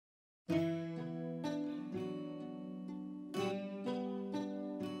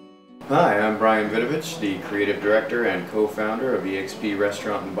Hi, I'm Brian Vidovich, the creative director and co-founder of EXP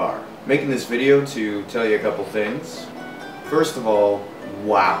Restaurant and Bar. Making this video to tell you a couple things. First of all,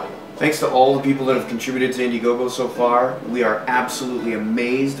 wow. Thanks to all the people that have contributed to Indiegogo so far. We are absolutely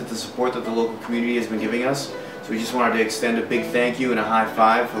amazed at the support that the local community has been giving us. So we just wanted to extend a big thank you and a high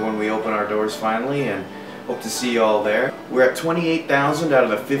five for when we open our doors finally, and hope to see you all there. We're at 28,000 out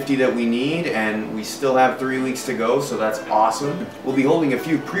of the 50 that we need, and we still have 3 weeks to go, so that's awesome. We'll be holding a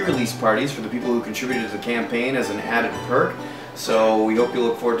few pre-release parties for the people who contributed to the campaign as an added perk, so we hope you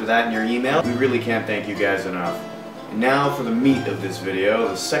look forward to that in your email. We really can't thank you guys enough. And now for the meat of this video,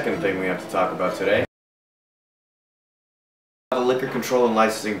 the second thing we have to talk about today. The Liquor Control and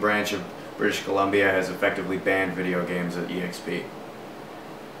Licensing Branch of British Columbia has effectively banned video games at EXP.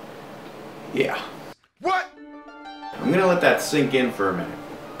 Yeah. What? I'm going to let that sink in for a minute.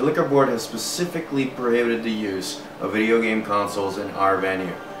 The Liquor Board has specifically prohibited the use of video game consoles in our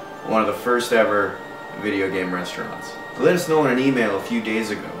venue, one of the first ever video game restaurants. They let us know in an email a few days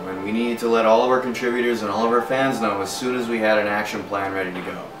ago, and we needed to let all of our contributors and all of our fans know as soon as we had an action plan ready to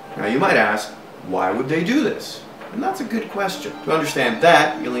go. Now you might ask, why would they do this? And that's a good question. To understand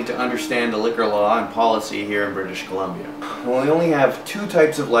that, you'll need to understand the liquor law and policy here in British Columbia. Well, we only have two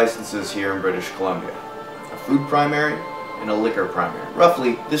types of licenses here in British Columbia. A food primary and a liquor primary.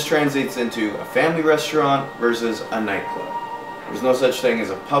 Roughly, this translates into a family restaurant versus a nightclub. There's no such thing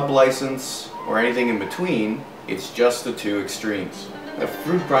as a pub license or anything in between, it's just the two extremes. The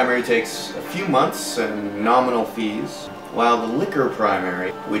food primary takes a few months and nominal fees, while the liquor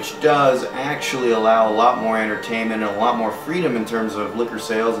primary, which does actually allow a lot more entertainment and a lot more freedom in terms of liquor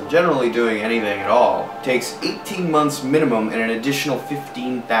sales and generally doing anything at all, takes 18 months minimum and an additional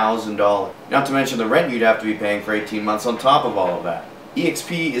 $15,000. Not to mention the rent you'd have to be paying for 18 months on top of all of that.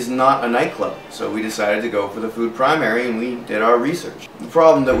 EXP is not a nightclub, so we decided to go for the food primary and we did our research. The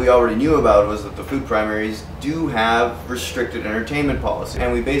problem that we already knew about was that the food primaries do have restricted entertainment policy,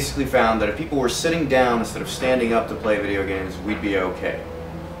 and we basically found that if people were sitting down instead of standing up to play video games, we'd be okay.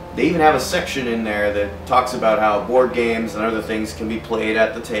 They even have a section in there that talks about how board games and other things can be played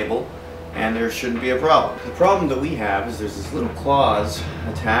at the table, and there shouldn't be a problem. The problem that we have is there's this little clause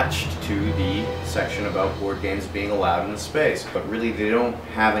attached to the section about board games being allowed in the space, but really they don't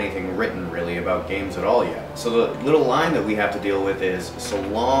have anything written really about games at all yet. So the little line that we have to deal with is, so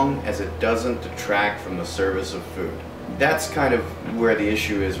long as it doesn't detract from the service of food. That's kind of where the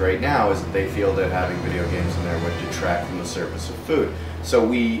issue is right now, is that they feel that having video games in there would detract from the service of food. So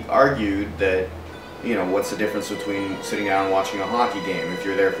we argued that, you know, what's the difference between sitting down and watching a hockey game? If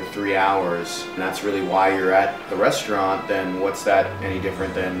you're there for 3 hours and that's really why you're at the restaurant, then what's that any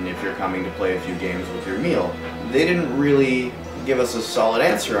different than if you're coming to play a few games with your meal? They didn't really give us a solid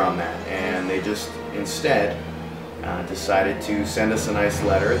answer on that, and they just instead decided to send us a nice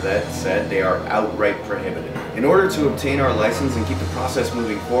letter that said they are outright prohibited. In order to obtain our license and keep the process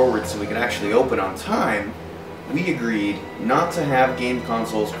moving forward so we can actually open on time, we agreed not to have game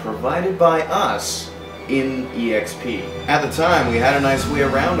consoles provided by us in EXP. At the time, we had a nice way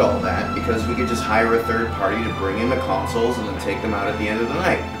around all that because we could just hire a third party to bring in the consoles and then take them out at the end of the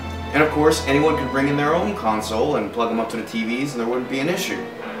night. And of course, anyone could bring in their own console and plug them up to the TVs and there wouldn't be an issue.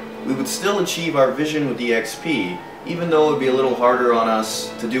 We would still achieve our vision with EXP, even though it would be a little harder on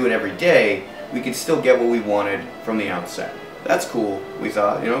us to do it every day, we could still get what we wanted from the outset. That's cool, we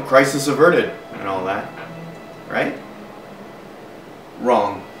thought, you know, crisis averted and all that. Right?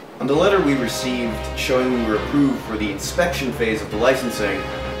 Wrong. On the letter we received showing we were approved for the inspection phase of the licensing,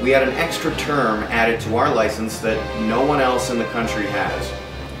 we had an extra term added to our license that no one else in the country has.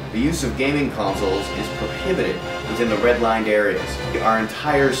 The use of gaming consoles is prohibited within the red-lined areas. Our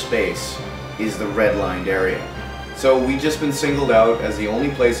entire space is the red-lined area. So we've just been singled out as the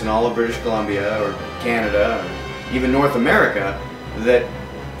only place in all of British Columbia, or Canada, or even North America, that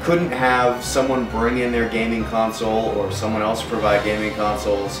couldn't have someone bring in their gaming console or someone else provide gaming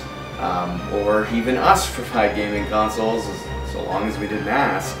consoles, or even us provide gaming consoles, so long as we didn't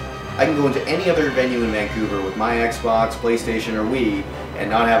ask. I can go into any other venue in Vancouver with my Xbox, PlayStation, or Wii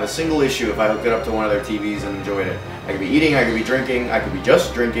and not have a single issue if I hooked it up to one of their TVs and enjoyed it. I could be eating, I could be drinking, I could be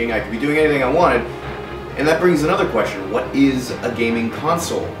just drinking, I could be doing anything I wanted. And that brings another question, what is a gaming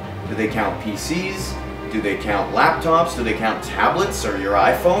console? Do they count PCs? Do they count laptops? Do they count tablets or your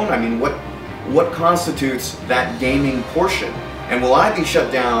iPhone? I mean, what constitutes that gaming portion? And will I be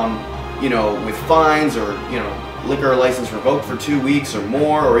shut down, you know, with fines or, you know, liquor license revoked for 2 weeks or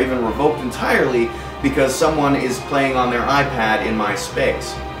more, or even revoked entirely because someone is playing on their iPad in my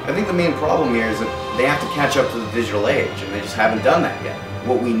space? I think the main problem here is that they have to catch up to the digital age, and they just haven't done that yet.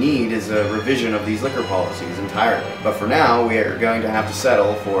 What we need is a revision of these liquor policies entirely. But for now, we are going to have to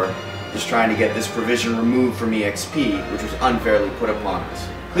settle for just trying to get this provision removed from EXP, which was unfairly put upon us.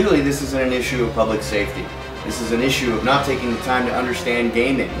 Clearly, this isn't an issue of public safety. This is an issue of not taking the time to understand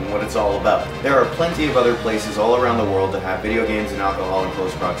gaming and what it's all about. There are plenty of other places all around the world that have video games and alcohol in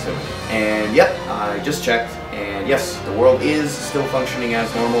close proximity. And yep, I just checked, and yes, the world is still functioning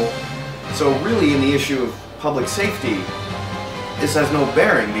as normal. So really, in the issue of public safety, this has no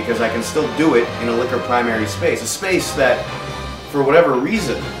bearing because I can still do it in a liquor primary space, a space that, for whatever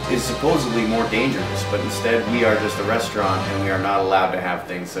reason, is supposedly more dangerous, but instead we are just a restaurant and we are not allowed to have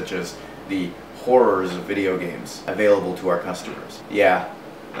things such as the horrors of video games available to our customers. Yeah,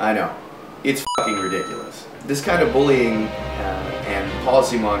 I know. It's fucking ridiculous. This kind of bullying and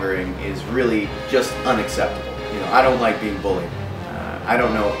policy mongering is really just unacceptable. You know, I don't like being bullied. I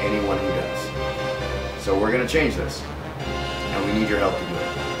don't know anyone who does. So we're gonna change this, and we need your help to do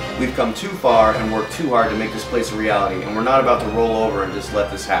it. We've come too far and worked too hard to make this place a reality, and we're not about to roll over and just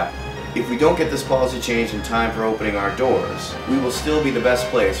let this happen. If we don't get this policy changed in time for opening our doors, we will still be the best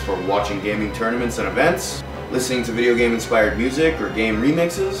place for watching gaming tournaments and events, listening to video game inspired music or game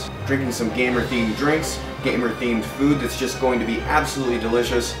remixes, drinking some gamer themed drinks, gamer themed food that's just going to be absolutely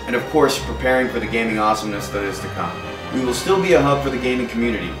delicious, and of course preparing for the gaming awesomeness that is to come. We will still be a hub for the gaming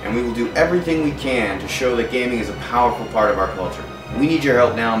community, and we will do everything we can to show that gaming is a powerful part of our culture. We need your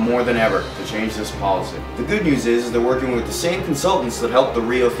help now more than ever to change this policy. The good news is they're working with the same consultants that helped the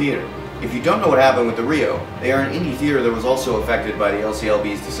Rio Theater. If you don't know what happened with the Rio, they are an indie theater that was also affected by the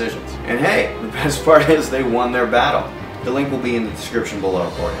LCLB's decisions. And hey, the best part is they won their battle. The link will be in the description below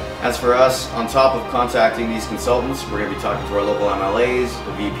for you. As for us, on top of contacting these consultants, we're going to be talking to our local MLAs,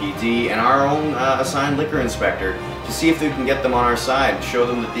 the VPD, and our own assigned liquor inspector to see if we can get them on our side and show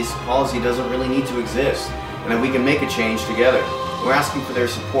them that this policy doesn't really need to exist and that we can make a change together. We're asking for their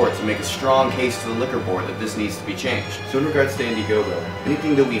support to make a strong case to the liquor board that this needs to be changed. So in regards to Indiegogo,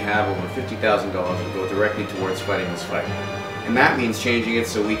 anything that we have over $50,000 will go directly towards fighting this fight. And that means changing it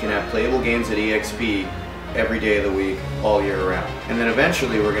so we can have playable games at EXP every day of the week, all year round. And then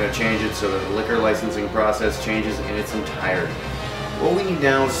eventually we're going to change it so that the liquor licensing process changes in its entirety. What we need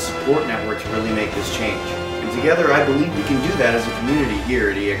now is a support network to really make this change. And together I believe we can do that as a community here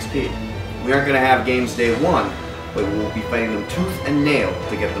at EXP. We aren't going to have games day one, but we will be fighting them tooth and nail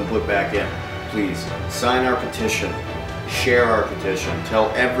to get them put back in. Please, sign our petition, share our petition, tell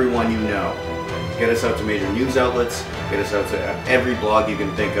everyone you know. Get us out to major news outlets, get us out to every blog you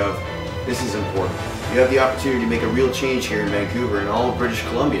can think of. This is important. You have the opportunity to make a real change here in Vancouver and all of British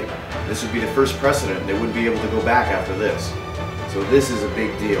Columbia. This would be the first precedent. They wouldn't be able to go back after this. So this is a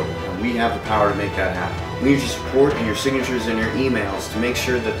big deal, and we have the power to make that happen. We need your support and your signatures and your emails to make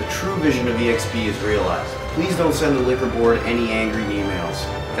sure that the true vision of EXP is realized. Please don't send the liquor board any angry emails.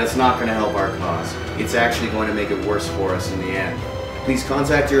 That's not going to help our cause. It's actually going to make it worse for us in the end. Please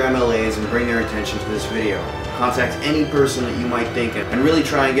contact your MLAs and bring their attention to this video. Contact any person that you might think of and really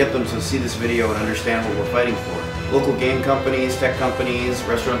try and get them to see this video and understand what we're fighting for. Local game companies, tech companies,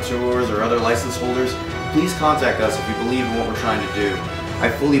 restaurateurs, or other license holders, please contact us if you believe in what we're trying to do. I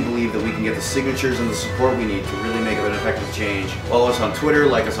fully believe that we can get the signatures and the support we need to really make an effective change. Follow us on Twitter,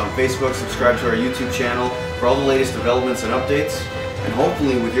 like us on Facebook, subscribe to our YouTube channel for all the latest developments and updates, and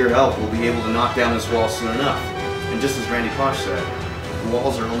hopefully with your help we'll be able to knock down this wall soon enough. And just as Randy Posh said, the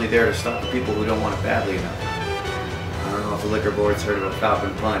walls are only there to stop the people who don't want it badly enough. I don't know if the liquor board's heard of a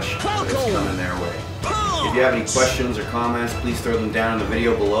Falcon Punch, but it's coming their way. If you have any questions or comments, please throw them down in the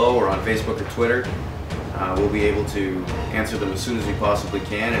video below or on Facebook or Twitter. We'll be able to answer them as soon as we possibly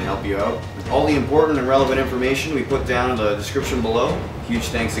can and help you out. All the important and relevant information we put down in the description below. Huge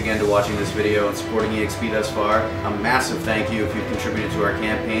thanks again to watching this video and supporting EXP thus far. A massive thank you if you've contributed to our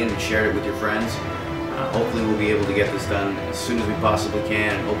campaign and shared it with your friends. Hopefully we'll be able to get this done as soon as we possibly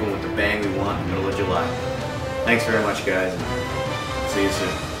can and open with the bang we want in the middle of July. Thanks very much guys, and see you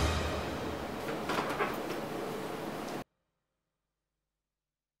soon.